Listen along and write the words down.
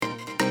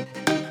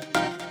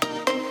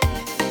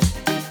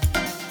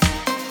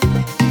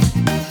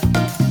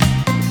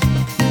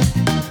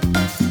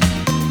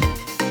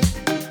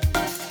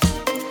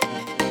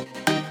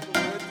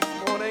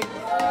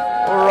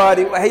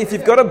go, hey, if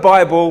you've got a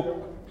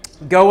Bible,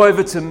 go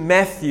over to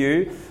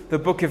Matthew, the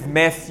book of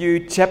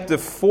Matthew, chapter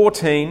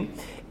 14,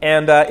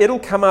 and it'll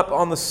come up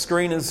on the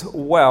screen as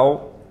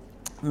well.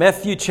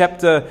 Matthew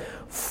chapter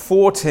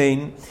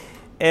 14.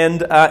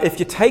 And if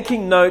you're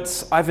taking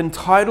notes, I've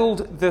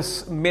entitled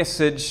this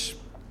message,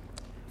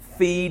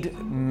 Feed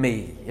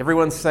Me.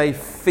 Everyone say,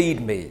 Feed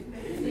Me.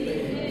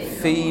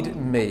 Feed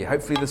me.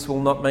 Hopefully this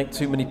will not make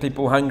too many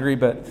people hungry,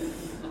 but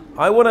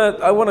I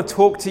want to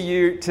talk to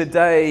you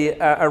today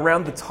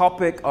around the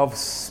topic of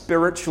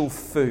spiritual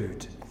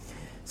food.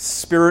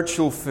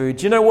 Spiritual food.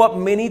 Do you know what?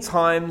 Many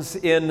times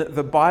in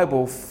the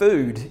Bible,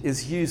 food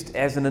is used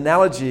as an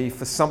analogy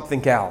for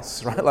something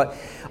else, right? Like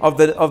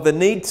of the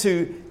need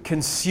to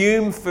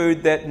consume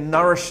food that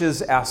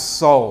nourishes our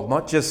soul,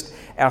 not just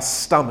our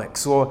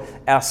stomachs or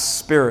our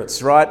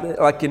spirits, right?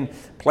 Like in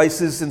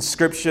places in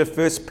Scripture,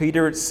 1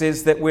 Peter, it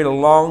says that we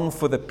long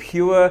for the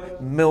pure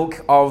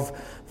milk of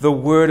the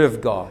Word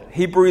of God.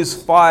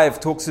 Hebrews 5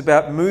 talks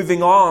about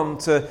moving on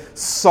to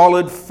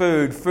solid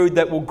food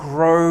that will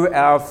grow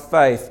our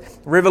faith.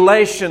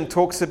 Revelation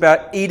talks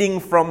about eating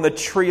from the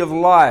tree of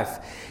life.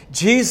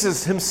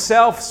 Jesus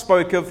himself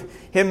spoke of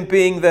him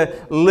being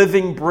the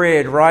living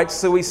bread, right?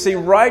 So we see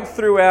right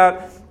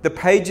throughout the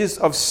pages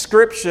of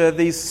Scripture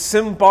these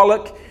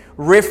symbolic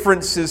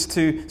references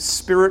to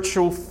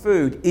spiritual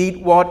food.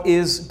 Eat what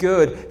is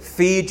good.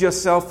 Feed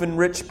yourself in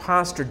rich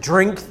pasture.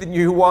 Drink the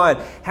new wine.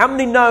 How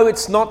many know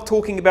it's not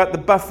talking about the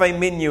buffet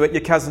menu at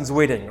your cousin's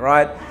wedding,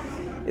 right?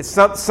 It's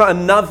not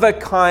another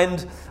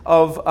kind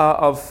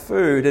of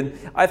food.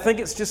 And I think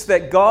it's just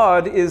that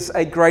God is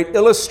a great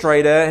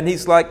illustrator, and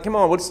he's like, come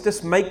on, let's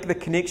just make the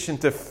connection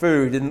to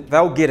food, and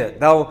they'll get it.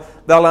 They'll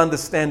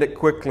understand it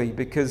quickly,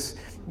 because,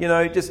 you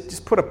know,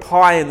 just put a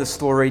pie in the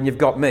story and you've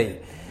got me.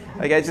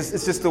 Okay,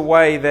 it's just the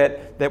way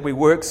that we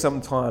work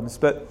sometimes.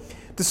 But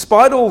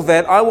despite all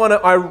that, I want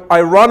to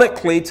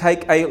ironically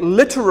take a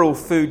literal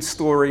food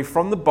story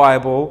from the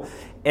Bible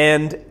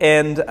and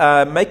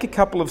make a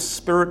couple of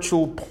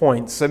spiritual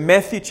points. So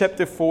Matthew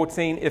chapter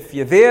 14, if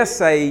you're there,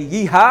 say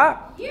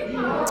yeehaw.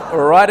 Yeehaw. All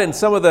right, and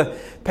some of the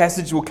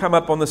passage will come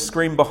up on the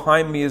screen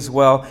behind me as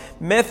well.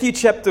 Matthew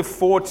chapter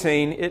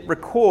 14, it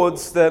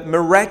records the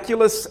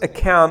miraculous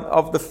account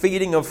of the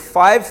feeding of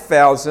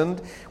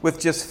 5,000 with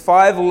just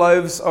 5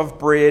 loaves of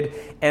bread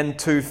and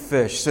 2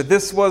 fish. So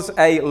this was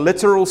a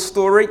literal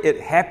story. It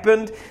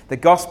happened. The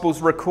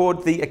Gospels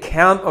record the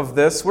account of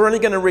this. We're only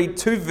going to read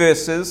 2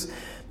 verses,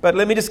 but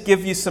let me just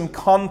give you some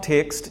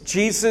context.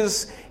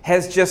 Jesus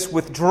has just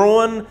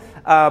withdrawn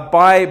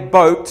by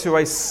boat to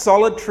a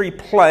solitary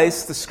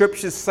place. The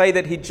scriptures say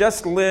that he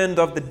just learned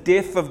of the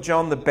death of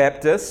John the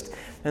Baptist,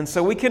 and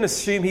so we can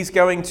assume he's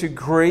going to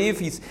grieve.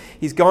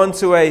 He's gone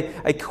to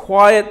a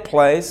quiet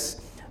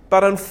place,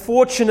 but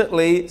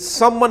unfortunately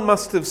someone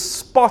must have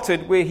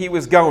spotted where he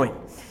was going,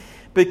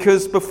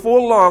 because before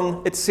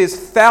long it says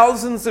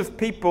thousands of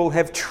people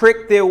have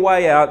trekked their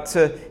way out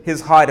to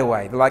his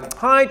hideaway. They're like,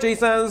 "Hi,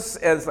 Jesus,"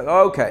 and it's like,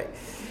 okay,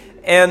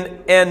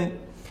 and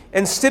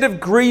instead of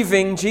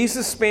grieving,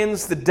 Jesus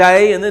spends the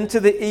day and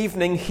into the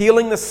evening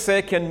healing the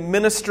sick and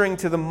ministering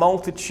to the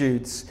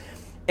multitudes.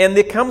 And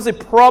there comes a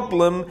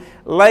problem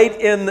late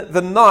in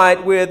the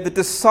night where the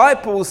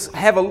disciples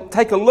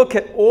take a look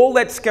at all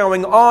that's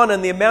going on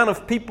and the amount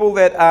of people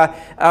that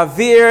are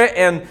there,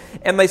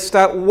 and they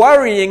start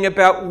worrying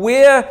about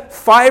where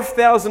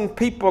 5,000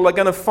 people are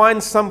going to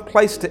find some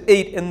place to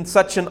eat in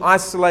such an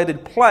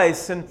isolated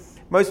place. And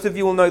most of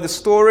you will know the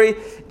story.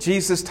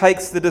 Jesus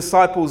takes the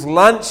disciples'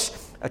 lunch,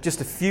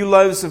 just a few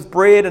loaves of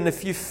bread and a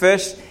few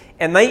fish,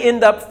 and they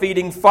end up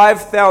feeding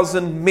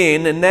 5,000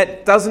 men, and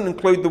that doesn't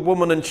include the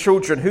women and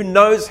children. Who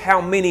knows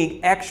how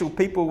many actual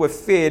people were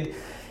fed,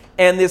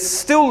 and there's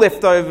still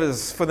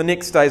leftovers for the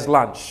next day's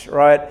lunch,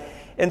 right?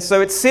 And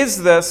so it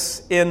says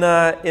this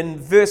in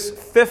verse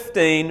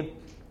 15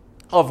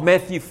 of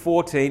Matthew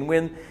 14,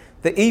 when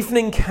the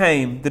evening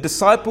came, the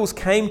disciples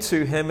came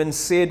to him and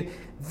said,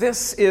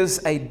 "This is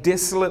a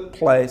desolate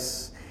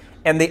place,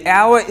 and the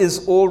hour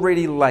is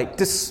already late.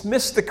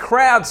 Dismiss the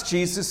crowds,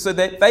 Jesus, so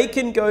that they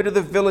can go to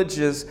the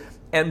villages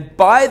and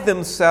buy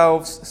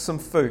themselves some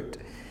food."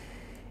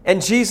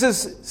 And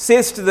Jesus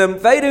says to them,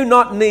 "They do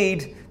not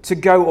need to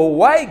go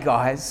away,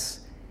 guys.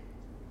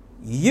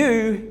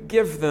 You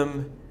give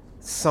them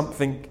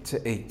something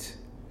to eat."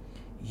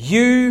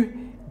 You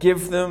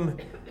give them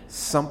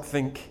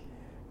something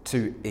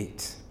to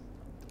eat.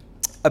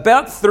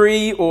 About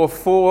 3 or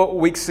 4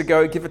 weeks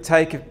ago, give or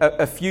take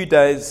a few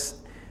days,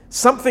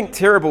 something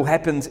terrible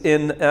happened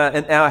in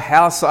our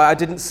house. I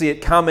didn't see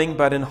it coming,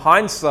 but in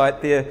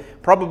hindsight, there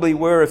probably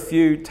were a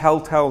few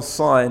telltale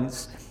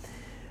signs.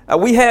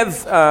 We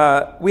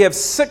have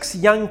 6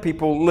 young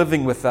people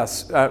living with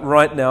us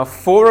right now.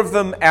 4 of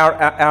them are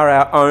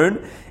our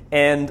own,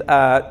 and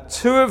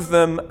 2 of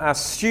them are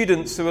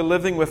students who are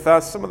living with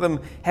us. Some of them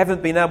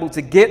haven't been able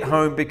to get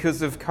home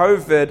because of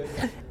COVID,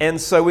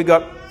 and so we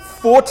got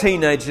 4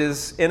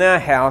 teenagers in our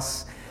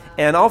house.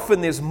 And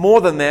often there's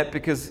more than that,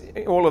 because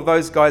all of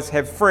those guys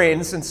have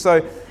friends. And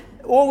so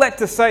all that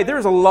to say, there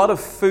is a lot of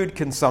food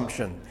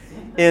consumption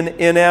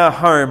in our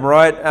home,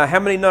 right? How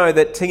many know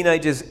that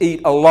teenagers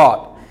eat a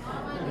lot?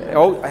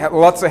 Oh,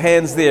 lots of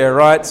hands there,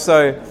 right?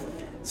 So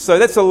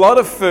that's a lot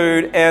of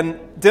food, and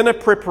dinner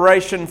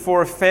preparation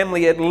for a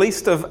family at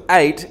least of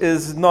 8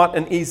 is not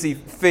an easy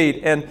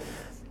feat.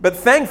 But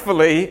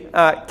thankfully,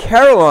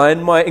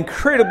 Caroline, my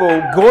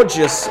incredible,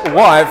 gorgeous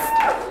wife,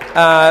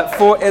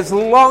 for as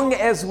long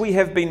as we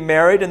have been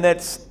married, and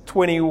that's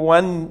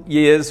 21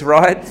 years,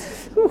 right?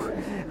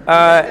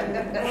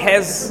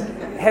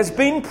 Has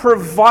been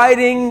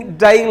providing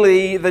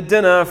daily the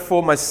dinner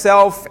for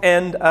myself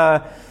and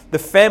the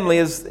family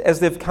as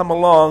they've come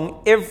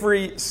along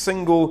every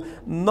single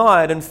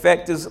night. In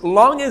fact, as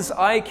long as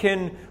I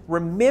can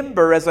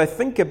remember, as I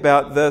think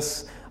about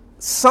this,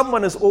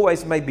 someone has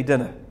always made me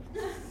dinner.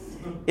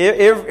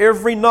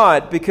 Every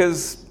night,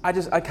 because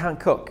I can't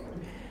cook.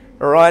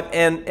 All right,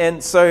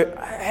 and so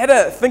I had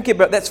to think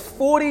about, that's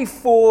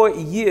 44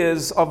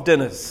 years of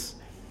dinners.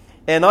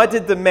 And I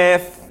did the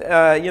math,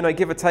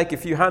 give or take a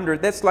few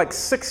hundred. That's like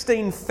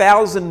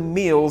 16,000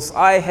 meals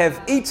I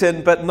have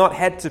eaten but not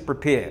had to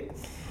prepare.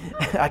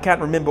 I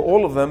can't remember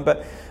all of them,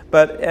 but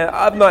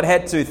I've not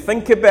had to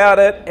think about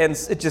it, and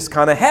it just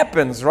kind of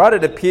happens, right?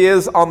 It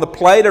appears on the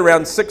plate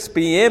around 6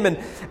 p.m., and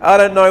I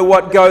don't know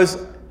what goes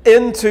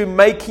into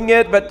making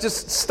it, but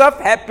just stuff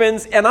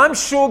happens, and I'm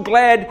sure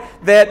glad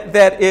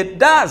that it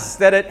does,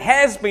 that it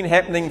has been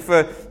happening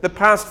for the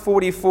past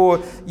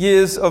 44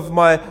 years of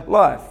my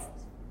life.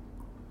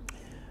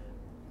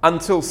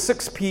 Until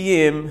 6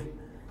 p.m.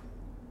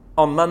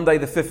 on Monday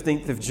the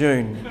 15th of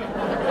June,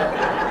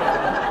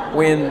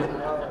 when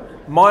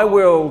my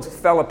world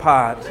fell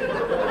apart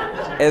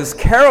as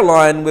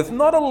Caroline, with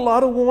not a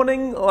lot of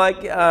warning,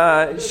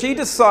 she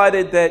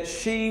decided that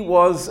she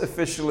was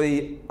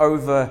officially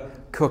over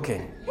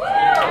cooking.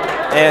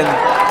 And I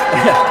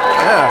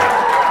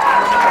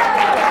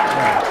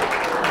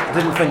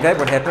didn't think that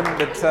would happen,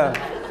 but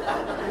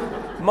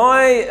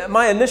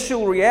my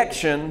initial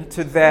reaction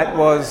to that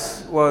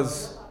was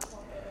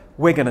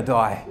we're gonna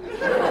die.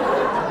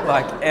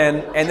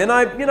 And then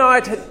I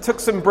took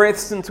some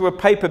breaths into a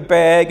paper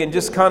bag and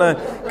just kind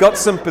of got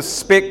some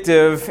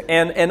perspective.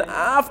 And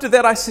after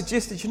that, I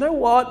suggested, you know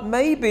what,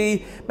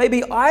 maybe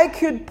I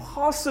could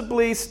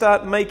possibly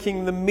start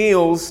making the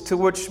meals, to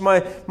which my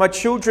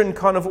children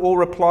kind of all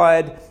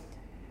replied,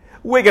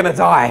 we're going to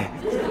die.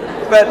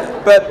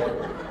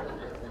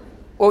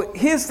 Well,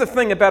 here's the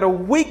thing. About a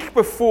week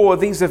before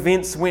these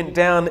events went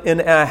down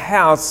in our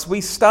house,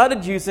 we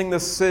started using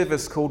this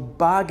service called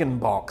Bargain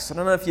Box. I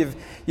don't know if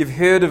you've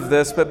heard of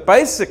this, but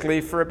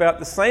basically for about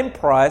the same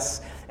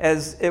price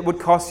as it would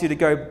cost you to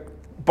go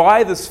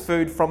buy this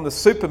food from the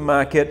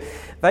supermarket,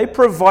 they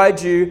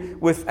provide you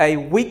with a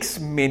week's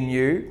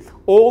menu,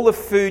 all the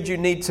food you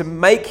need to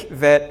make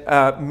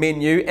that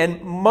menu,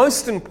 and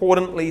most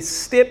importantly,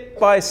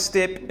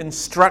 step-by-step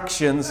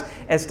instructions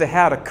as to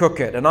how to cook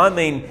it. And I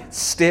mean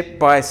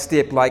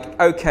step-by-step, like,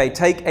 okay,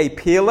 take a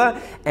peeler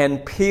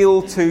and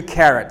peel 2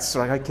 carrots.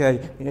 Like,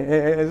 okay,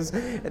 yes.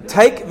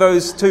 Take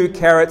those 2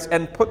 carrots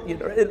and put,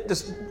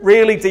 just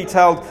really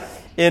detailed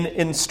in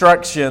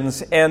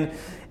instructions. And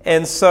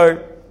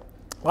so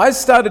I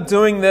started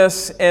doing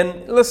this,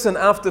 and listen,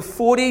 after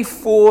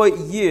 44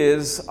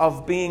 years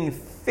of being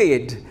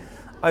fed,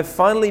 I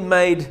finally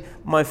made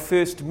my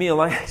first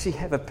meal. I actually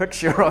have a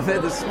picture of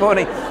it this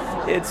morning.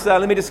 It's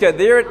let me just go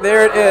there.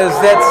 It is.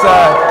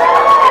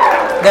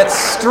 That's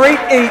Street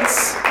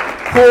Eats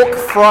pork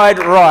fried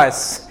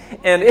rice,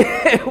 and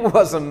it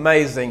was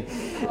amazing.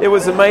 It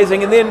was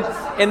amazing. And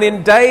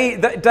then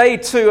day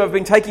 2, I've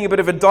been taking a bit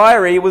of a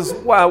diary. It was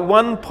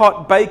 1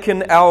 pot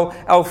bacon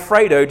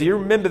Alfredo. Do you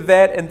remember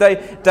that? And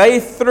day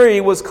 3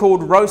 was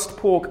called roast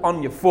pork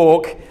on your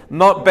fork.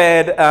 Not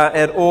bad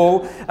at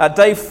all.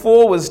 Day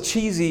 4 was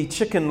cheesy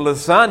chicken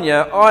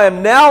lasagna. I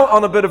am now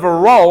on a bit of a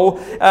roll.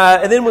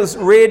 And then was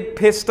red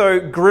pesto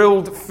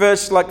grilled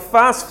fish. Like,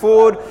 fast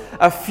forward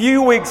a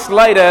few weeks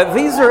later,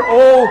 these are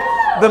all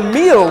the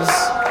meals,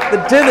 the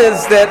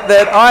dinners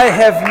that I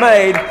have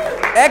made.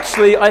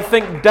 Actually, I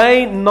think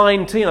day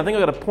 19, I think I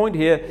got a point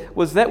here,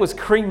 was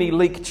creamy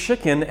leek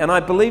chicken, and I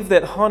believe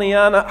that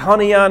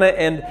Honiana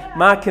and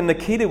Mark and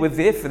Nikita were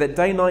there for that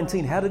day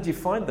 19. How did you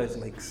find those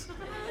leeks?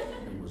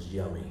 It was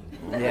yummy.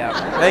 Yeah,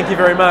 thank you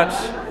very much.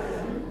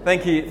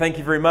 Thank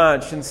you very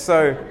much. And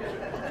so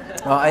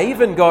I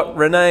even got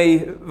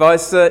Renee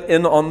Weiser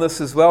in on this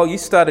as well. You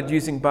started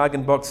using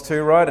Bargain Box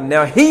too, right? And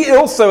now he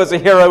also is a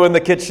hero in the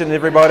kitchen,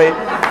 everybody.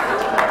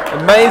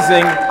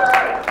 Amazing.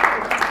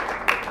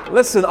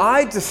 Listen,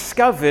 I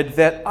discovered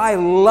that I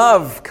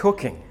love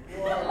cooking.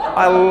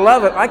 I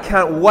love it. I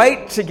can't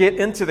wait to get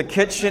into the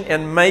kitchen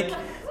and make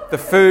the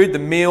food, the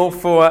meal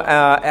for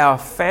our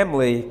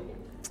family.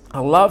 I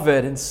love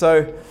it. And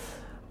so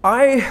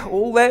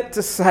all that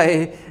to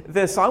say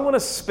this, I want to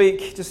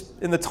speak just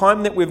in the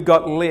time that we've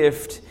got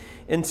left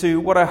into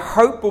what I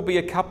hope will be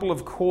a couple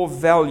of core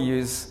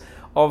values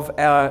of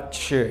our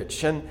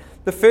church. And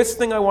the first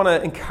thing I want to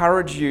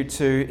encourage you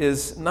to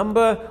is,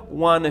 number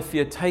 1, if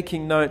you're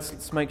taking notes,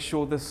 let's make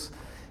sure this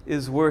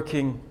is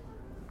working.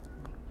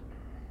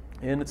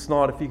 and it's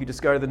not, if you could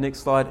just go to the next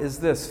slide, is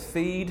this: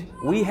 feed.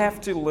 We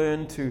have to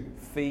learn to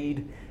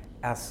feed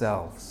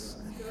ourselves.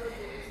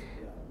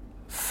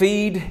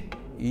 Feed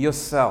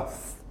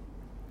yourself.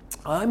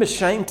 I'm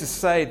ashamed to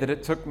say that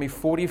it took me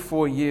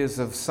 44 years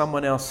of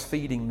someone else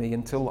feeding me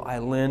until I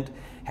learned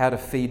how to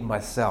feed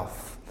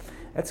myself.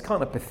 That's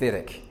kind of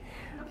pathetic,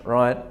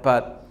 right?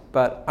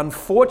 But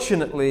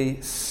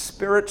unfortunately,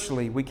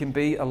 spiritually, we can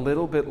be a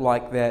little bit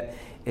like that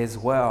as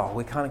well.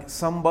 We kind of,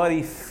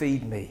 somebody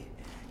feed me.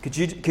 Could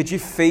you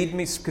feed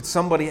me? Could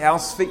somebody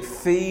else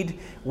feed?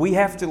 We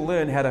have to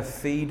learn how to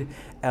feed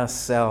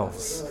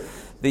ourselves.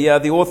 The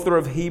author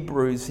of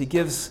Hebrews, he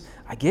gives,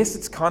 I guess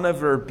it's kind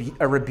of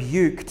a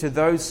rebuke to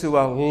those who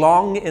are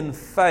long in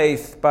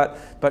faith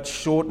but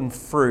short in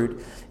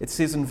fruit. It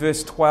says in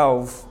verse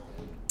 12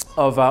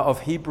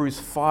 of Hebrews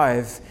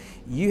 5,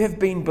 you have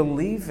been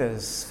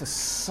believers for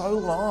so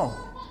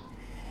long.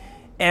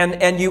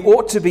 And you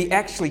ought to be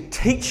actually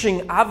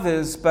teaching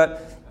others,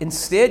 but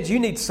instead you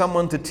need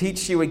someone to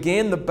teach you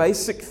again the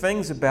basic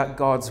things about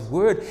God's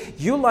Word.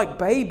 You're like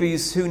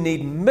babies who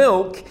need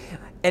milk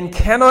and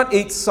cannot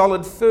eat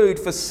solid food.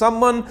 For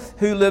someone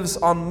who lives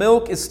on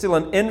milk is still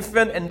an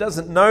infant and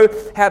doesn't know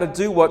how to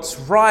do what's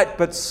right.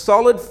 But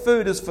solid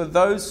food is for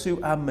those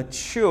who are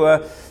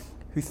mature,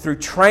 who through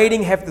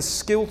training have the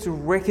skill to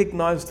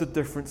recognize the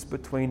difference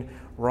between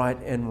right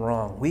and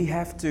wrong. We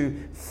have to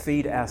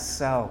feed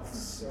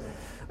ourselves.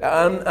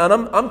 And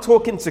I'm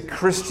talking to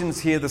Christians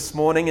here this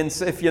morning, and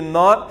so if you're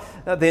not,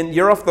 then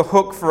you're off the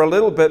hook for a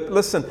little bit.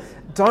 Listen,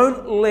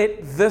 don't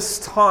let this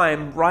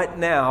time right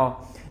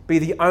now be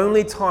the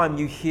only time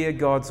you hear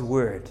God's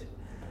Word.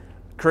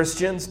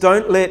 Christians,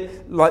 don't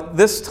let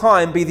this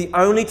time be the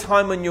only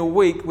time in your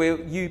week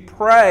where you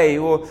pray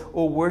or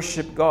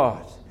worship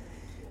God.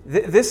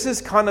 This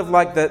is kind of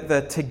like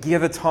the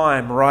together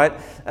time, right?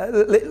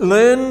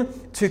 Learn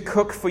to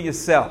cook for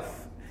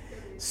yourself,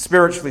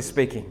 spiritually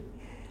speaking.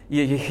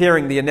 You're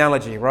hearing the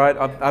analogy, right?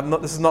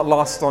 This is not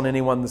lost on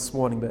anyone this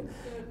morning, but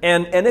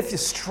and if you're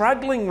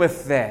struggling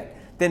with that,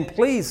 then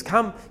please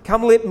come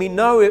let me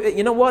know.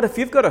 You know what? If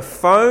you've got a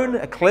phone,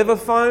 a clever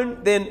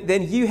phone,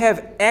 then you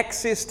have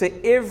access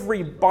to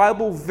every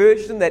Bible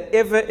version that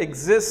ever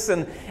exists,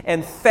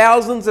 and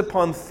thousands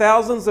upon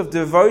thousands of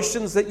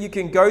devotions that you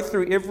can go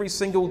through every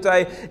single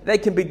day. They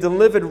can be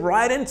delivered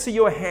right into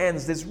your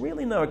hands. There's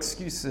really no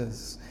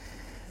excuses.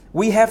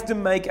 We have to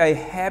make a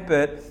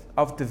habit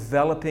of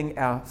developing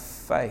our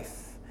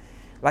faith.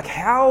 Like,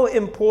 how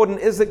important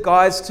is it,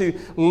 guys, to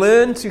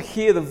learn to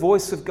hear the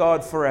voice of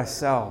God for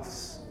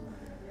ourselves?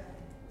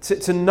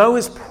 To know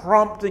His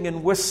prompting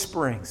and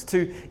whisperings,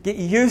 to get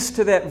used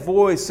to that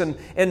voice and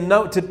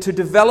know, to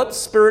develop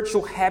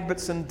spiritual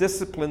habits and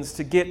disciplines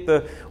to get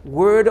the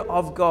Word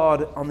of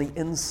God on the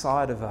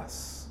inside of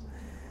us.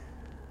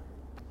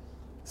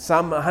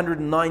 Psalm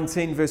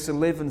 119 verse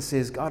 11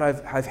 says, God,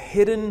 I've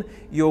hidden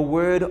your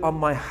word on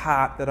my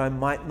heart that I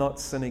might not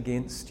sin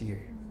against you.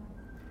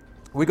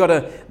 We've got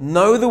to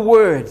know the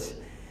word,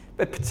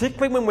 but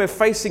particularly when we're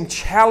facing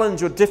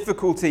challenge or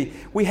difficulty,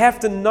 we have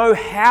to know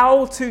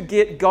how to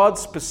get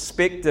God's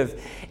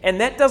perspective. And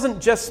that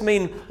doesn't just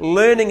mean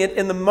learning it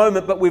in the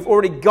moment, but we've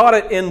already got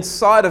it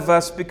inside of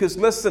us, because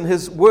listen,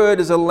 His word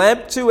is a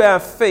lamp to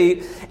our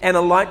feet and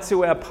a light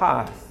to our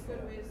path.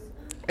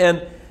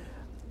 And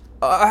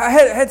I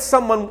had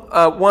someone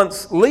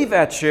once leave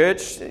our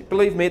church.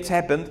 Believe me, it's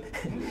happened.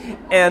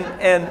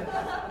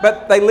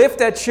 But they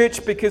left our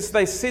church because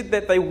they said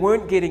that they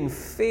weren't getting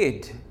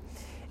fed.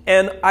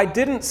 And I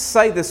didn't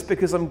say this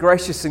because I'm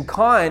gracious and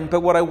kind, but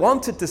what I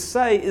wanted to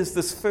say is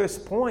this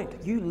first point.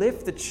 You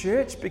left the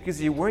church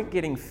because you weren't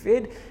getting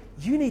fed.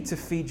 You need to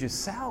feed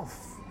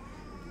yourself.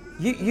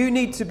 You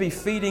need to be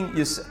feeding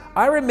yourself.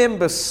 I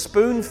remember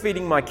spoon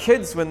feeding my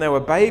kids when they were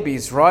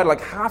babies, right?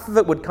 Like half of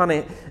it would kind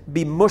of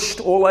be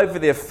mushed all over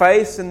their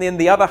face, and then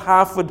the other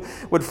half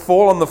would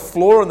fall on the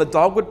floor, and the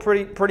dog would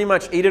pretty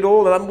much eat it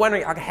all. And I'm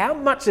wondering, like, how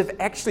much have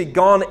actually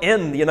gone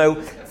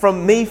in,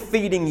 from me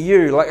feeding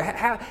you? Like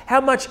how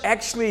much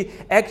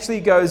actually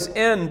goes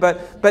in?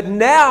 But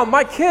now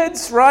my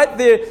kids, right?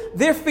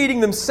 They're feeding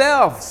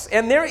themselves,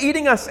 and they're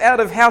eating us out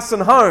of house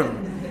and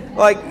home.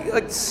 Like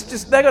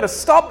just they got to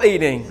stop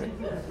eating.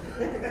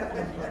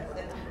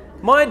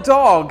 My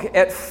dog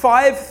at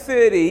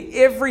 5:30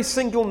 every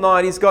single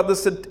night, he's got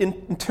this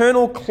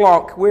internal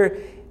clock where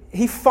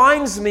he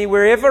finds me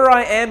wherever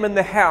I am in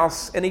the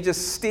house, and he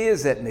just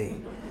stares at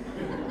me.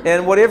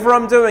 And whatever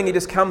I'm doing, he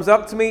just comes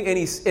up to me and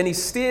he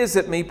stares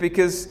at me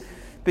because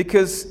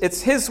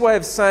it's his way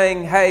of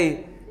saying,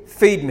 "Hey,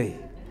 feed me.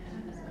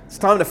 It's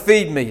time to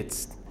feed me.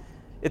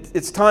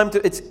 It's time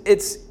to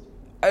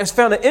I just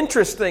found it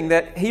interesting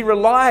that he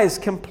relies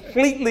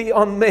completely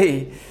on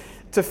me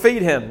to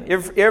feed him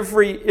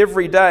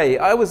every day.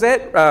 I was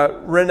at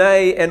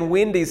Renee and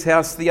Wendy's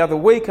house the other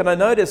week, and I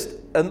noticed,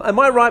 am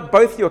I right,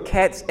 both your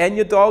cats and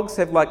your dogs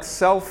have like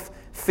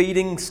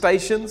self-feeding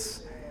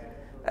stations?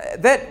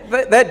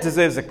 That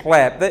deserves a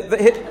clap.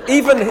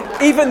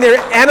 Even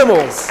their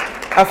animals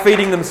are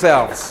feeding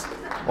themselves.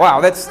 Wow,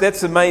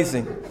 that's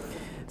amazing.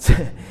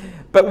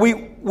 But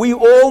we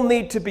all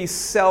need to be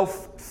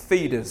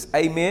self-feeders.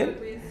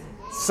 Amen?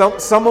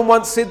 Someone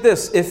once said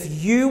this: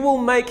 if you will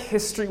make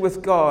history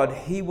with God,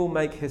 He will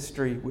make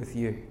history with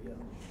you.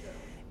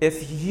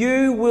 If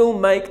you will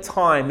make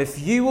time, if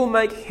you will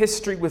make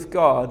history with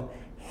God,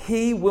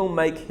 He will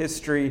make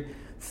history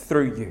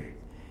through you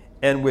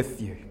and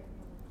with you.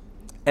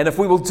 And if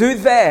we will do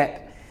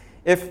that,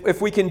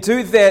 if we can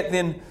do that,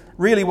 then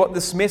really what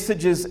this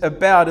message is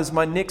about is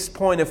my next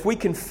point. If we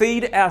can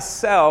feed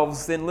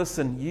ourselves, then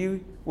listen,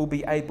 you will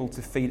be able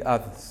to feed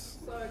others.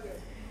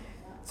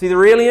 See, the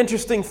really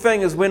interesting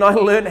thing is when I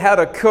learned how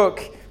to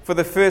cook for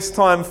the first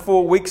time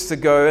 4 weeks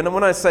ago, and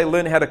when I say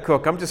learn how to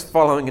cook, I'm just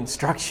following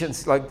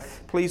instructions. Like,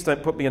 please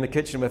don't put me in the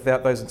kitchen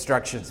without those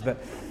instructions.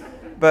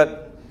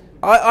 But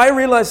I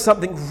realized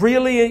something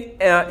really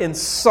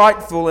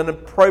insightful and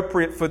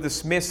appropriate for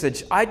this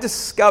message. I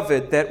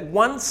discovered that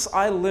once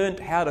I learned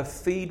how to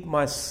feed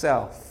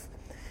myself,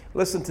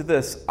 listen to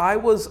this, I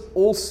was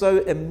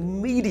also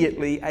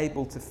immediately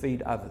able to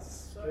feed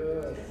others.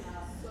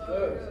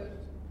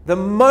 The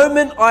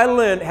moment I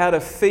learned how to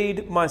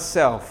feed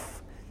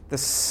myself, the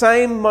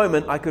same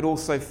moment I could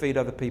also feed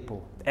other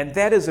people. And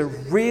that is a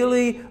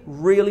really,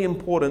 really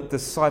important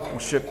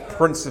discipleship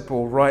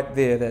principle right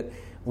there that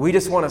we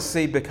just want to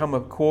see become a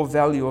core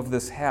value of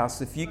this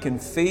house. If you can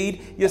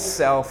feed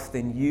yourself,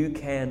 then you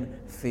can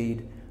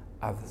feed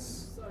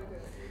others.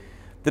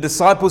 The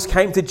disciples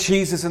came to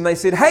Jesus and they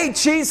said, "Hey,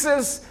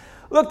 Jesus,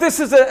 look, this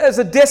is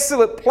a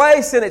desolate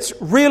place and it's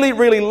really,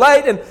 really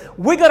late and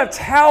we got to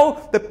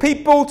tell the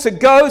people to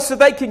go so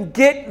they can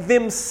get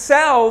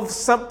themselves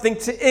something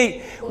to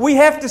eat. We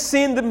have to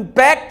send them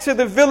back to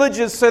the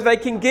villages so they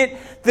can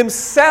get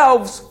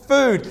themselves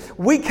food.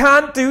 We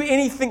can't do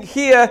anything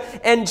here."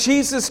 And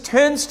Jesus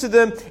turns to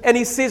them and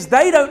He says,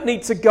 they don't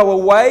need to go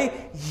away.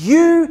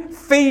 You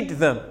feed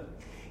them.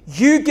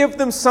 You give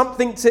them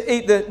something to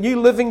eat. The New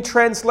Living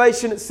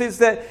Translation, it says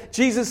that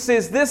Jesus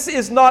says, this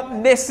is not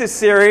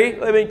necessary.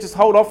 Let me just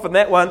hold off on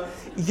that one.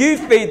 You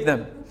feed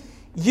them.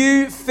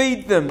 You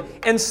feed them.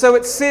 And so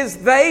it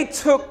says they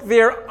took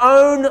their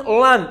own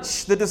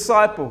lunch, the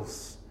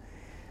disciples,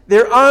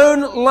 their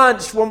own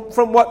lunch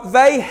from what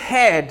they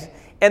had,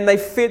 and they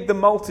fed the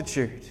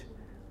multitude.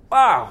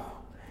 Wow.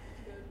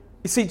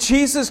 You see,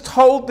 Jesus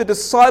told the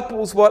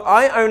disciples what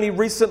I only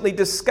recently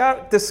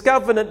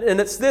discovered, and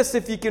it's this: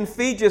 if you can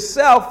feed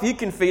yourself, you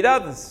can feed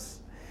others.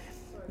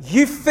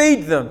 You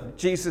feed them,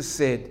 Jesus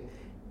said.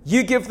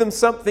 You give them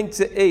something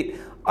to eat.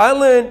 I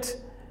learned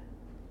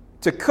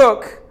to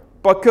cook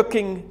by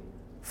cooking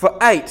for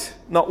 8,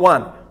 not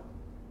 1.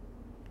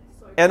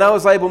 And I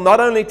was able not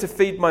only to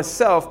feed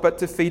myself, but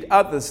to feed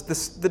others.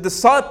 The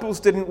disciples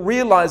didn't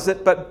realize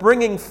it, but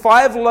bringing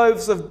 5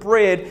 loaves of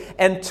bread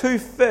and 2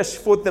 fish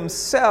for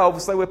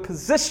themselves, they were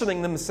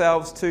positioning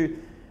themselves to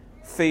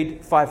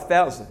feed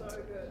 5,000.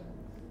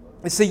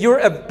 You see, your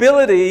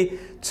ability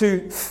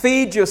to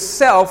feed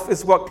yourself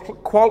is what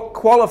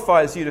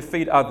qualifies you to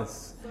feed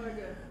others.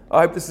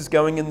 I hope this is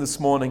going in this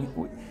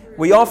morning.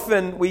 We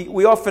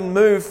often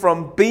move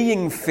from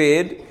being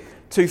fed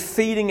to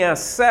feeding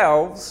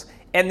ourselves,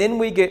 and then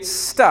we get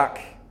stuck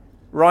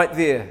right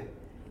there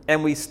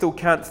and we still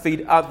can't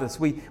feed others.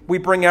 We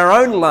bring our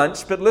own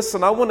lunch, but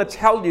listen, I want to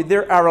tell you,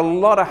 there are a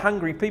lot of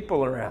hungry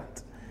people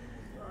around.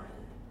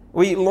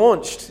 We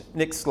launched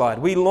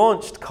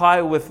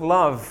Kai with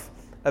Love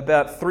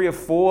about 3 or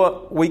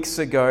 4 weeks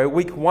ago.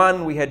 Week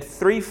 1, we had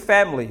 3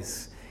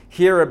 families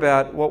hear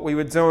about what we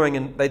were doing,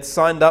 and they'd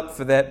signed up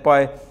for that.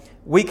 By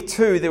week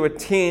 2, there were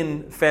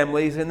 10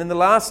 families, and in the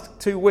last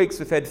 2 weeks,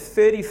 we've had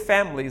 30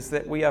 families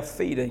that we are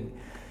feeding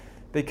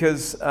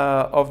because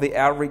of the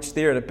outreach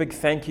there. And a big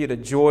thank you to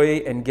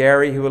Joy and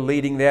Gary who are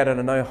leading that. And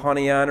I know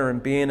Honiana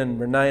and Ben and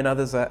Renee and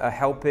others are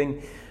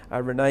helping.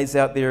 Renee's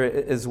out there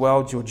as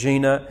well,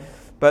 Georgina.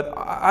 But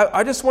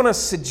I just want to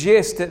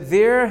suggest that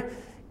there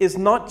is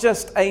not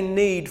just a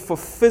need for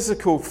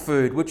physical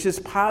food, which is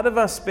part of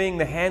us being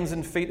the hands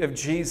and feet of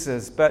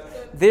Jesus,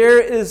 but there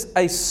is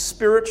a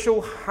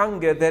spiritual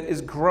hunger that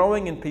is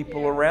growing in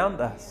people around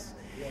us.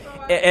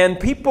 And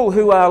people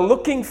who are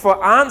looking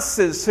for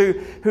answers, who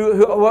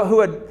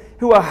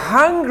are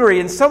hungry,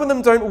 and some of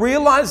them don't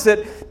realize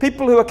that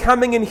people who are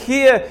coming in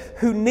here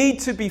who need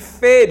to be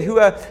fed, who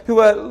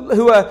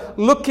are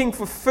looking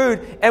for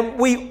food, and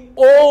we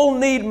all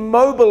need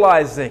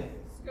mobilizing.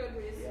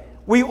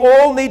 We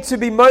all need to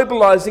be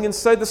mobilizing. And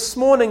so this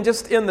morning,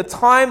 just in the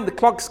time, the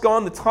clock's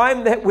gone, the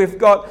time that we've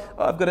got,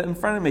 I've got it in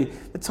front of me,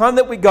 the time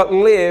that we got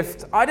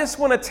left, I just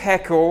want to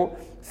tackle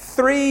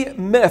 3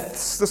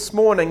 myths this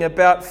morning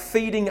about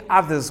feeding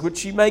others,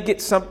 which you may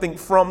get something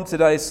from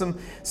today. Some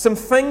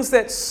things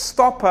that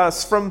stop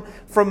us from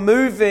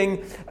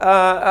moving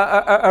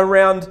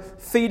around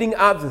feeding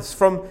others,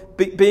 from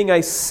being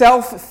a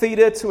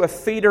self-feeder to a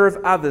feeder of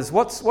others.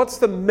 What's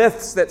the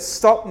myths that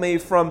stop me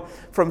from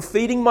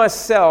feeding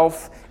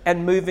myself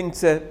and moving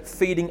to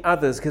feeding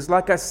others? Because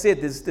like I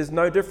said, there's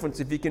no difference.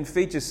 If you can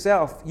feed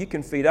yourself, you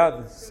can feed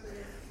others.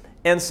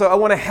 And so I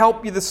want to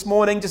help you this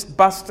morning, just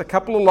bust a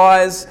couple of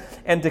lies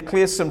and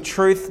declare some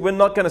truth. We're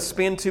not going to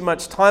spend too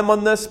much time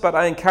on this, but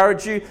I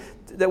encourage you,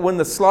 that when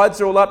the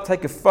slides are all up,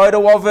 take a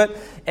photo of it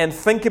and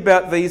think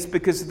about these,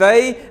 because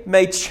they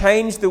may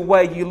change the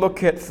way you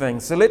look at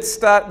things. So let's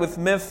start with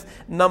myth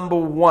number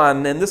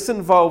 1, and this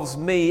involves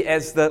me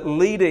as the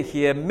leader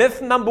here.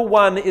 Myth number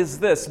 1 is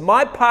this: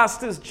 my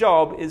pastor's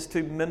job is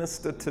to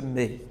minister to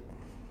me.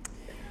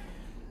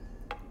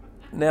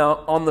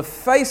 Now, on the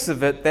face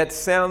of it, that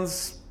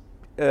sounds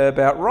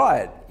about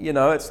right. You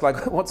know, it's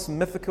like, what's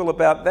mythical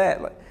about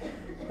that? Like,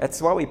 that's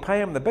why we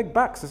pay him the big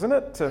bucks, isn't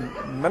it? To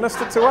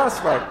minister to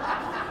us. Like,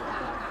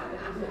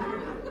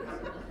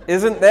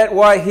 isn't that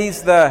why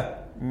he's the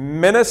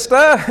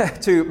minister?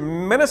 To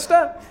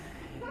minister?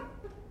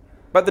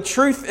 But the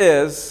truth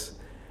is,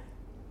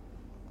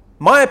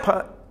 my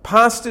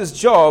pastor's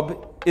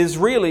job is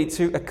really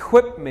to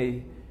equip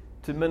me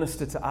to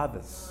minister to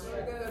others.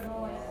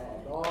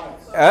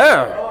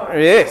 Oh,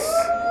 yes.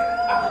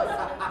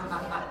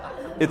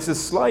 It's a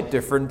slight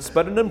difference,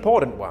 but an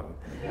important one,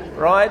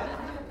 right?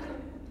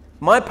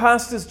 My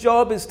pastor's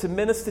job is to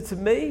minister to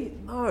me?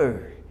 No.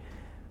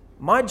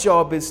 My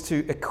job is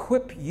to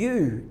equip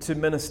you to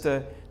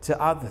minister to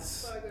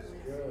others.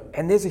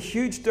 And there's a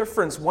huge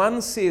difference.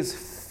 One says,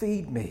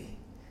 feed me.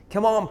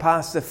 Come on,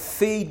 Pastor,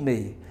 feed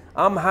me.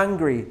 I'm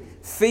hungry.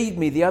 Feed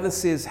me. The other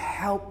says,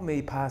 help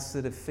me,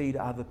 Pastor, to feed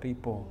other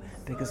people,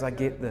 because I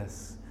get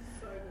this.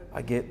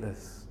 I get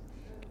this.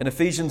 In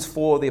Ephesians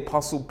 4, the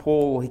Apostle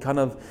Paul,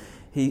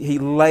 he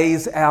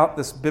lays out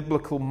this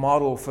biblical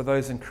model for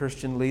those in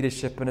Christian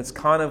leadership, and it's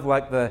kind of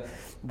like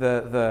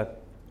the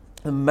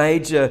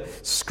major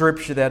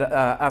scripture that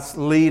us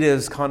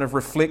leaders kind of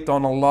reflect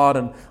on a lot.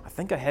 And I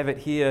think I have it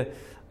here.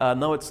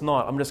 No, it's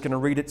not. I'm just going to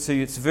read it to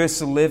you. It's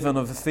verse 11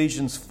 of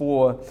Ephesians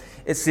 4.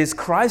 It says,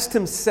 Christ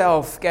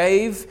himself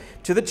gave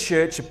to the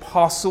church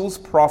apostles,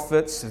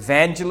 prophets,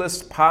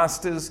 evangelists,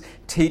 pastors,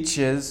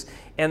 teachers.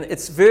 And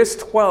it's verse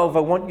 12, I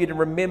want you to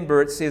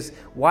remember. It says,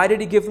 why did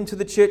he give them to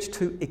the church?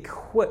 To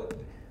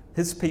equip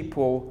his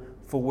people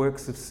for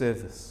works of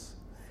service,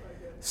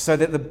 so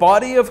that the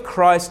body of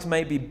Christ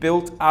may be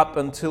built up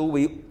until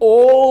we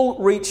all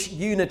reach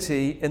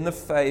unity in the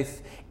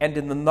faith and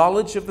in the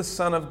knowledge of the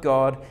Son of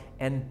God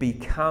and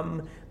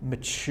become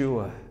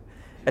mature,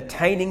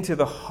 attaining to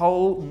the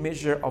whole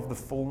measure of the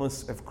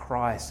fullness of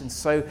Christ. And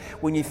so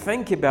when you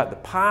think about the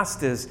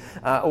pastors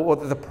or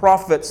the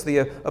prophets, the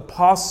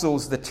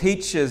apostles, the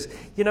teachers,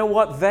 you know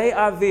what? They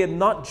are there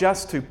not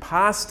just to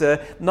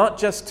pastor, not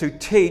just to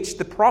teach.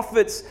 The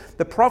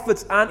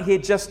prophets aren't here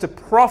just to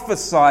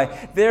prophesy.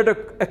 They're to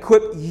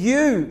equip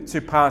you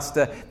to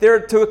pastor.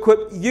 They're to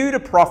equip you to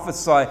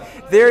prophesy.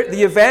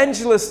 The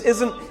evangelist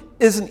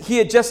isn't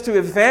here just to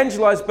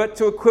evangelize, but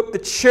to equip the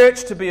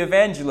church to be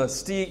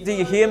evangelists. Do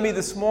you hear me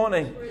this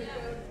morning?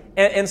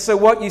 And so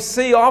what you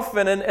see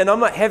often, and I'm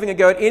not having a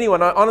go at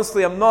anyone,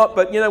 honestly I'm not,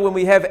 but you know, when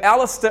we have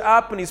Alistair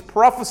up and he's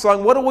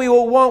prophesying, what do we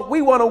all want?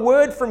 We want a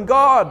word from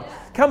God.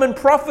 Come and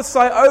prophesy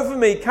over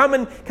me. Come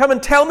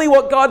and tell me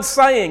what God's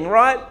saying,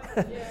 right?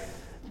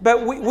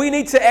 But we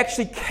need to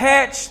actually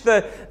catch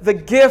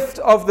the gift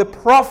of the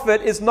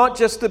prophet is not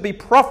just to be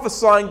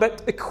prophesying,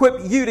 but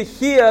equip you to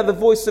hear the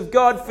voice of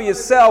God for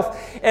yourself.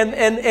 And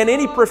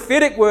any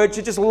prophetic word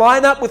should just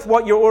line up with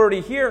what you're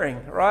already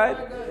hearing, right?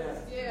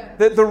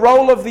 The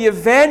role of the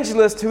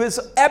evangelist, who is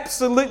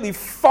absolutely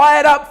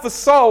fired up for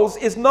souls,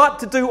 is not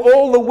to do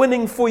all the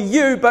winning for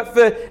you,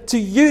 but to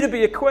you to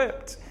be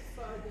equipped.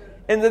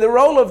 And the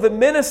role of the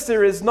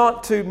minister is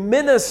not to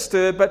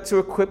minister, but to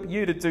equip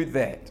you to do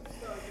that.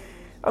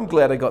 I'm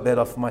glad I got that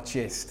off my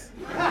chest.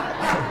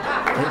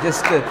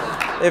 Just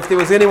if there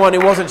was anyone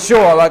who wasn't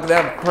sure, like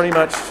that, pretty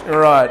much,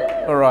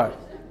 all right.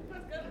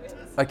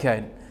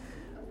 Okay.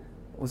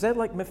 Was that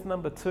like myth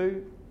number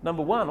 2?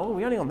 Number 1? Oh,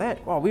 we're only on that.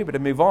 Oh, we better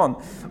move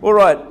on. All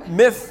right,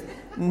 myth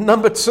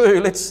number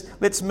 2.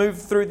 Let's move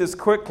through this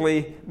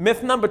quickly.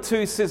 Myth number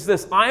 2 says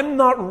this: I'm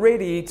not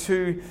ready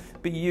to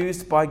be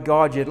used by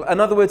God yet.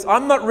 In other words,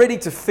 I'm not ready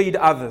to feed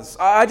others.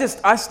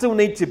 I still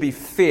need to be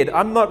fed.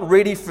 I'm not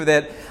ready for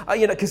that.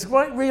 Because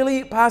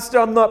really, Pastor,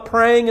 I'm not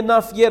praying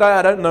enough yet.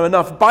 I don't know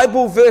enough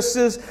Bible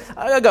verses.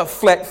 I got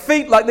flat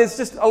feet. Like, there's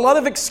just a lot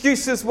of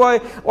excuses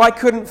why I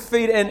couldn't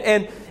feed.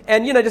 And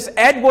just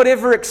add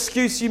whatever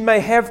excuse you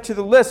may have to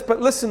the list.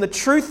 But listen, the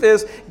truth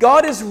is,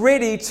 God is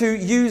ready to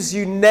use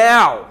you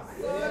now.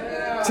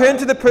 Yeah. Turn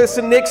to the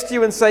person next to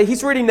you and say,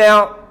 He's ready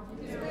now.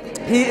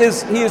 He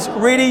is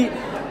ready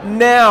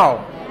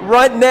now.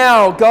 Right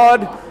now,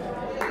 God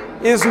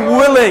is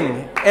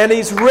willing and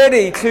He's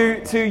ready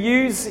to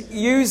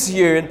use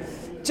you. And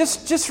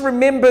just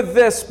remember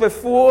this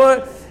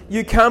before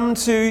you come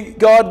to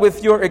God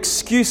with your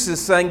excuses,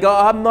 saying,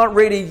 God, I'm not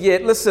ready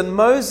yet. Listen,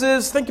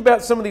 Moses, think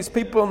about some of these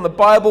people in the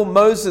Bible.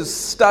 Moses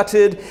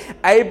stuttered.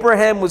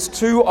 Abraham was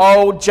too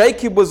old.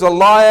 Jacob was a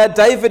liar.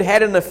 David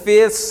had an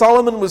affair.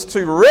 Solomon was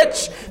too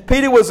rich.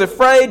 Peter was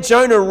afraid.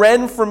 Jonah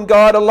ran from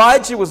God.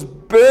 Elijah was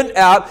burnt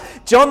out.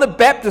 John the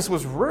Baptist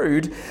was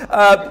rude.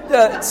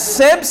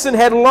 Samson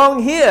had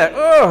long hair.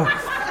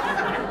 Ugh.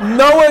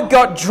 Noah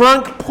got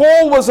drunk.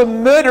 Paul was a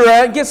murderer.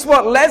 And guess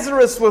what?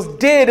 Lazarus was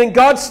dead and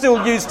God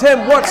still used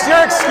him. What's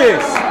your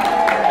excuse?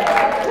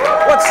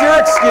 What's your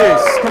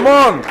excuse? Come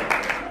on.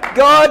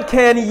 God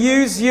can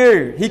use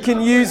you. He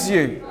can use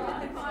you.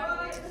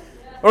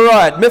 All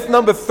right, myth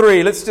number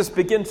 3. Let's just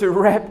begin to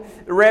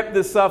wrap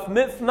this up.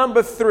 Myth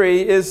number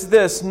 3 is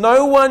this: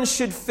 no one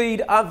should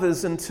feed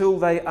others until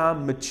they are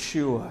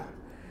mature.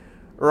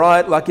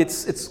 Right? Like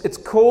it's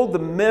called the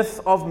myth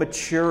of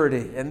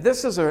maturity. And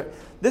this is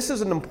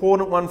an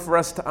important one for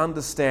us to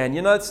understand.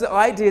 You know, it's the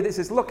idea that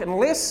says, look,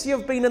 unless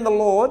you've been in the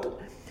Lord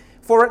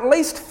for at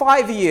least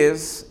 5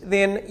 years,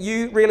 then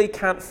you really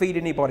can't feed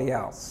anybody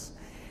else.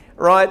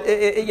 Right?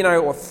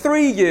 Or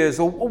 3 years,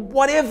 or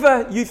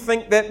whatever you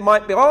think that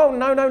might be. Oh,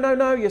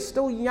 no, you're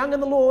still young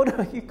in the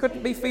Lord. You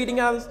couldn't be feeding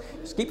others.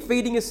 Just keep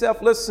feeding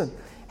yourself. Listen,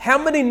 how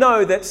many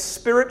know that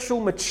spiritual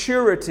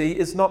maturity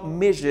is not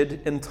measured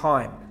in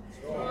time?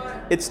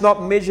 It's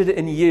not measured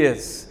in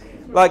years.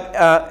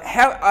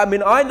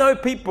 I know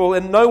people,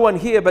 and no one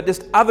here, but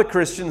just other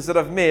Christians that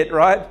I've met,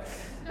 right?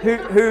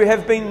 Who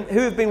have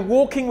been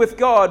walking with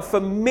God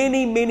for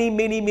many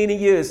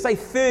years, say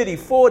 30,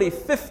 40,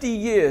 50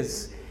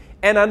 years,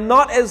 and are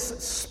not as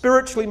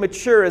spiritually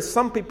mature as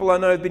some people I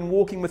know have been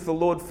walking with the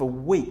Lord for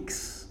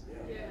weeks.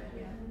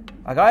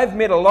 Like, I've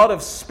met a lot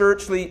of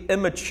spiritually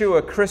immature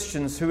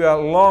Christians who are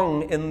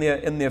long in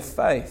their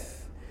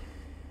faith.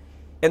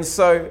 And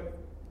so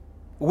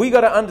we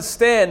got to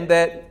understand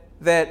that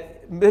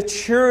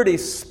maturity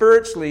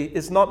spiritually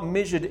is not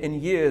measured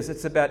in years.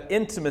 It's about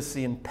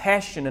intimacy and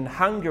passion and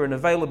hunger and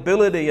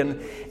availability and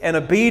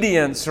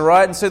obedience,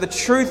 right? And so the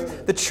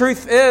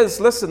truth is,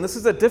 listen, this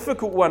is a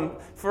difficult one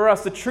for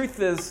us. The truth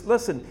is,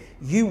 listen,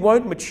 you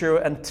won't mature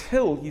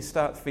until you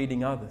start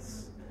feeding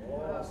others.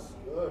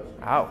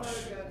 Ouch.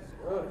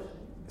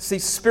 See,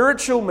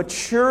 spiritual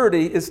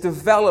maturity is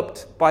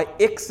developed by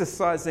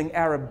exercising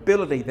our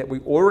ability that we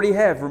already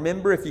have.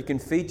 Remember, if you can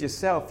feed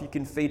yourself, you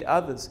can feed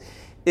others.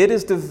 It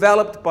is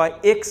developed by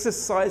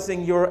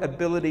exercising your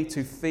ability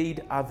to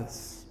feed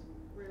others.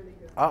 Really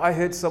good. I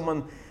heard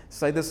someone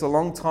say this a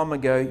long time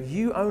ago.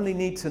 You only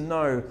need to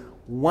know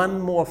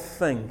one more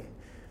thing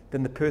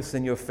than the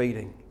person you're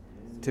feeding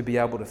to be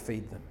able to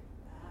feed them.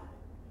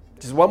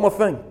 Just one more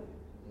thing,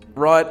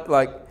 right?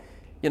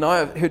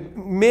 I've heard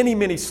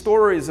many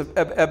stories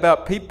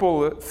about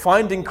people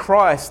finding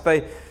Christ.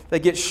 They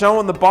get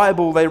shown the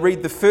Bible. They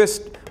read the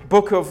first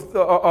book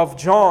of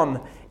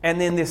John, and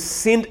then they're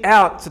sent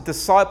out to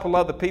disciple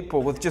other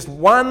people with just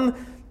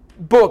one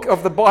book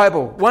of the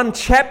Bible, one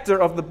chapter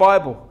of the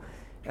Bible.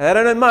 And they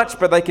don't know much,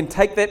 but they can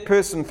take that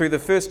person through the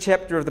first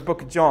chapter of the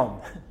book of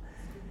John.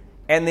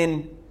 And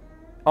then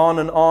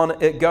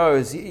on it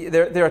goes.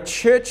 There are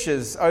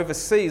churches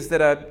overseas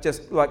that are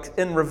just like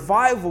in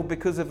revival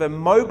because of a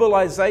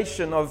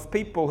mobilization of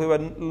people who are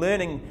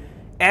learning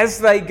as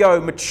they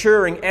go,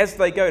 maturing as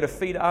they go to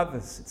feed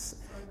others. It's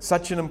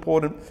such an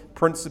important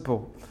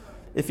principle.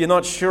 If you're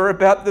not sure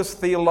about this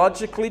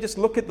theologically, just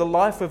look at the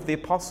life of the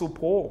Apostle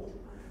Paul.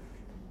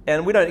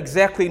 And we don't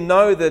exactly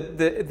know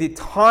the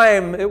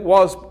time it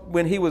was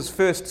when he was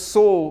first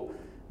Saul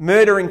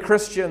murdering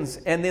Christians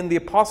and then the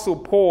Apostle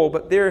Paul,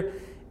 but there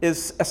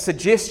is a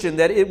suggestion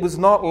that it was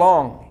not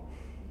long.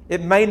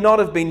 It may not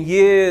have been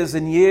years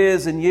and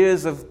years and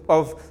years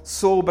of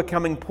Saul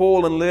becoming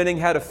Paul and learning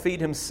how to feed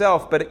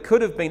himself, but it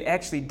could have been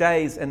actually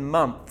days and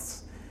months.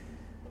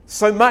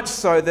 So much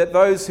so that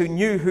those who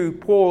knew who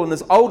Paul in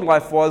his old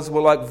life was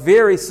were like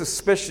very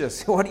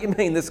suspicious. What do you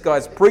mean this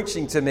guy's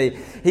preaching to me?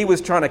 He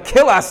was trying to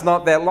kill us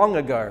not that long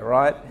ago,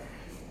 right?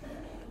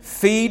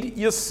 Feed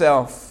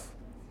yourself.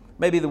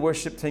 Maybe the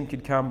worship team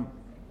could come.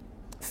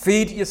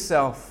 Feed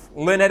yourself.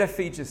 Learn how to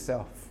feed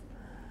yourself.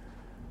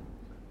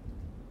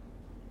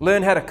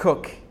 Learn how to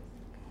cook.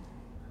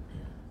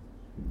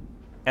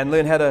 And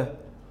learn how to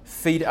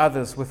feed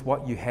others with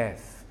what you have.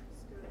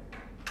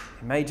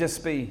 It may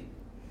just be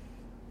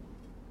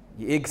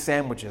your egg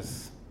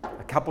sandwiches,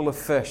 a couple of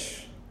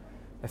fish,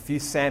 a few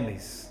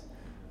Sammies.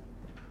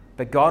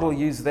 But God will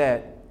use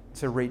that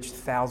to reach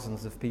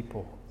thousands of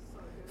people.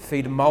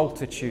 Feed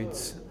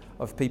multitudes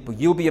of people.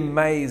 You'll be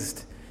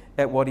amazed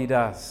at what He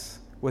does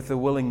with the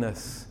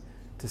willingness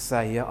to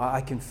say, yeah,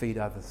 I can feed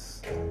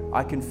others.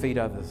 I can feed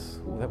others.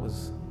 Well, that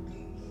was...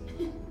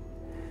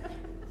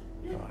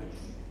 Right.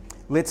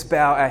 Let's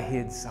bow our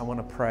heads. I want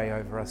to pray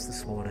over us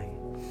this morning.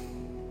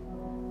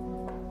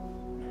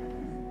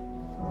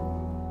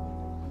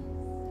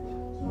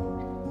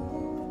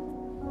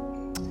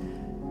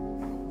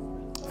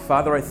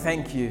 Father, I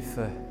thank you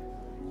for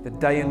the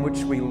day in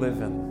which we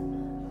live in.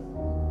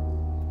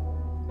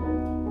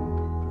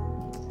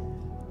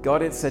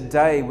 God, it's a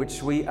day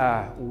which we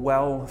are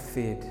well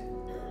fed.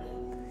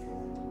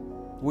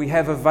 We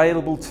have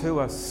available to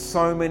us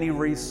so many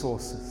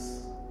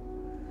resources.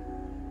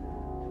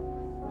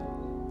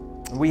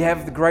 We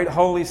have the great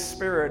Holy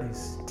Spirit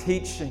who's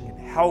teaching and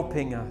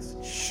helping us,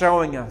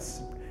 showing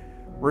us,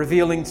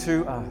 revealing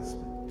to us.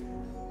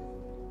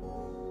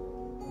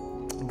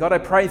 God, I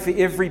pray for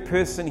every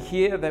person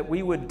here that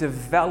we would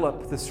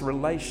develop this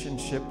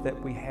relationship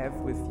that we have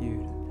with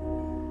you.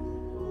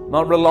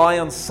 Not rely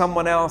on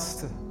someone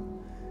else to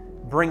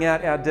bring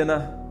out our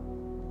dinner,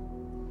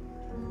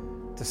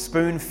 to to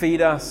spoon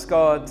feed us,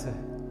 God, to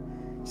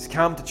just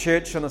come to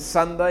church on a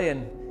Sunday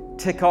and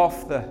tick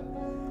off the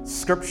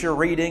scripture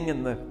reading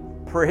and the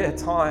prayer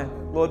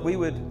time. Lord, we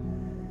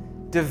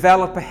would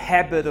develop a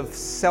habit of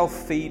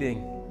self-feeding.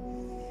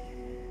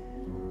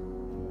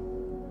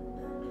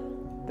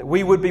 That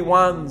we would be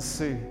ones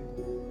who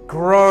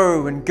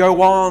grow and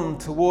go on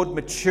toward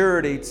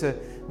maturity, to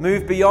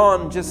move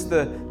beyond just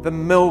the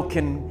milk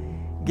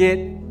and get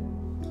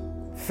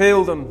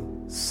filled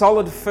on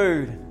solid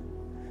food.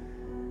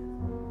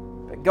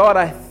 But God,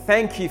 I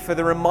thank you for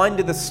the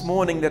reminder this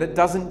morning that it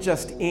doesn't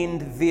just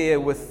end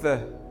there with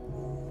the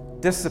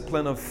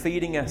discipline of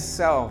feeding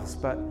ourselves,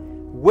 but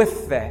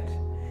with that,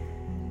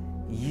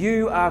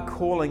 you are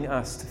calling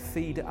us to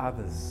feed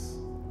others.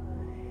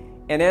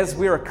 And as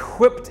we're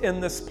equipped in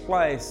this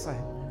place,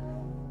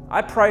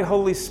 I pray,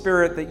 Holy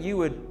Spirit, that you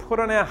would put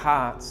on our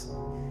hearts,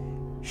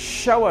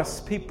 show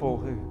us people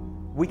who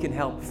we can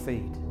help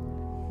feed,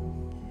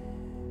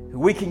 who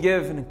we can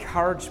give an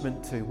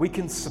encouragement to, we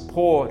can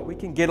support, we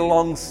can get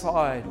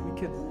alongside, we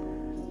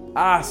can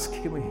ask,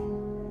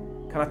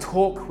 can I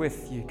talk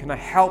with you? Can I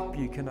help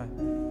you? Can I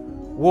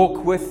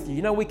walk with you?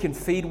 You know, we can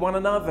feed one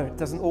another. It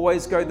doesn't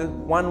always go the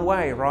one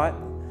way, right?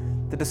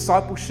 The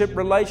discipleship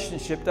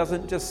relationship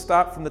doesn't just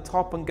start from the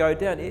top and go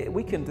down.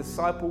 We can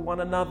disciple one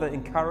another,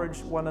 encourage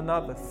one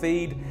another,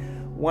 feed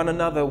one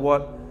another.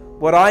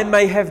 What I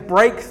may have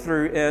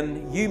breakthrough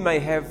in, you may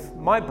have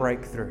my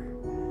breakthrough.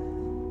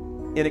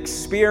 In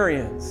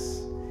experience,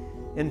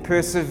 in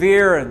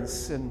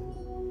perseverance. And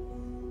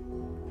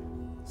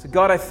so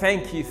God, I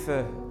thank you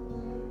for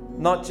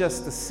not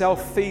just the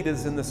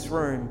self-feeders in this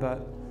room,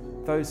 but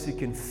those who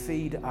can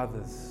feed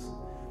others.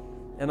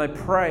 And I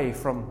pray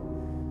from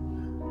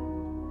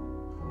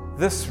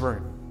this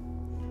room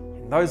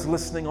and those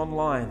listening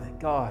online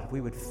that, God,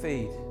 we would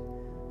feed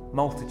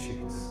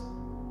multitudes.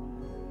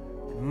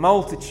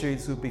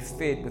 Multitudes would be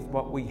fed with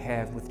what we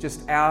have, with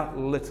just our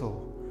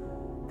little,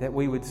 that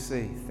we would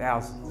see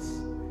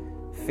thousands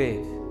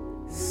fed,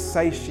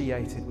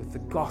 satiated with the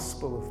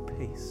gospel of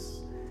peace,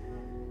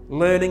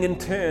 learning in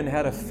turn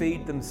how to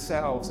feed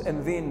themselves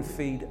and then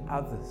feed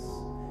others.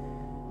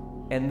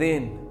 And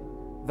then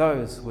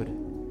those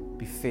would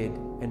be fed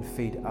and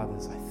feed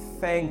others. I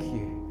thank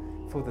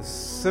you for the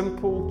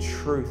simple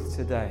truth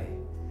today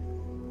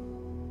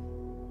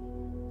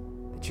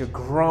that you're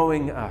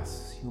growing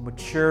us, you're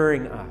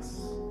maturing us.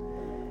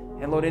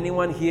 And Lord,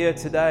 anyone here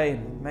today,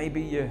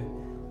 maybe you're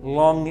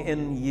long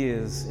in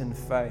years in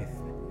faith,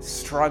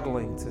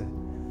 struggling to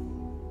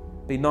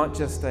be not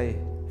just a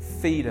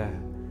feeder,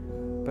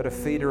 but a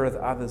feeder of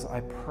others.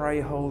 I pray,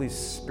 Holy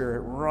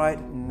Spirit,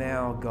 right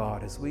now,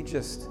 God, as we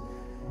just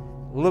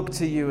look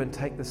to you and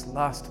take this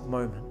last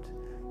moment,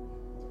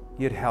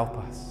 you'd help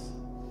us.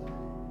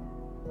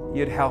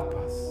 You'd help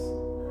us.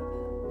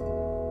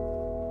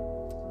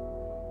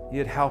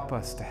 You'd help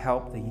us to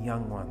help the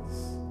young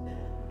ones.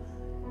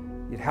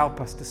 You'd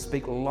help us to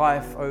speak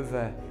life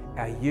over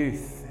our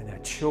youth and our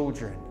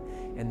children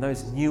and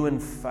those new in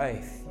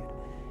faith.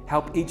 You'd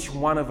help each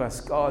one of us,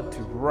 God,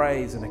 to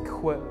raise and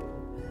equip,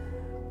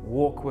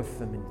 walk with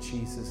them in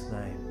Jesus'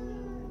 name.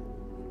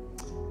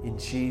 In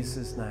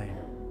Jesus' name.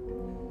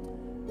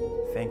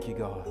 Thank you,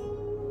 God.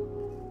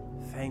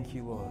 Thank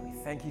you, Lord.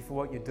 Thank you for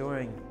what you're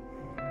doing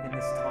in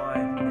this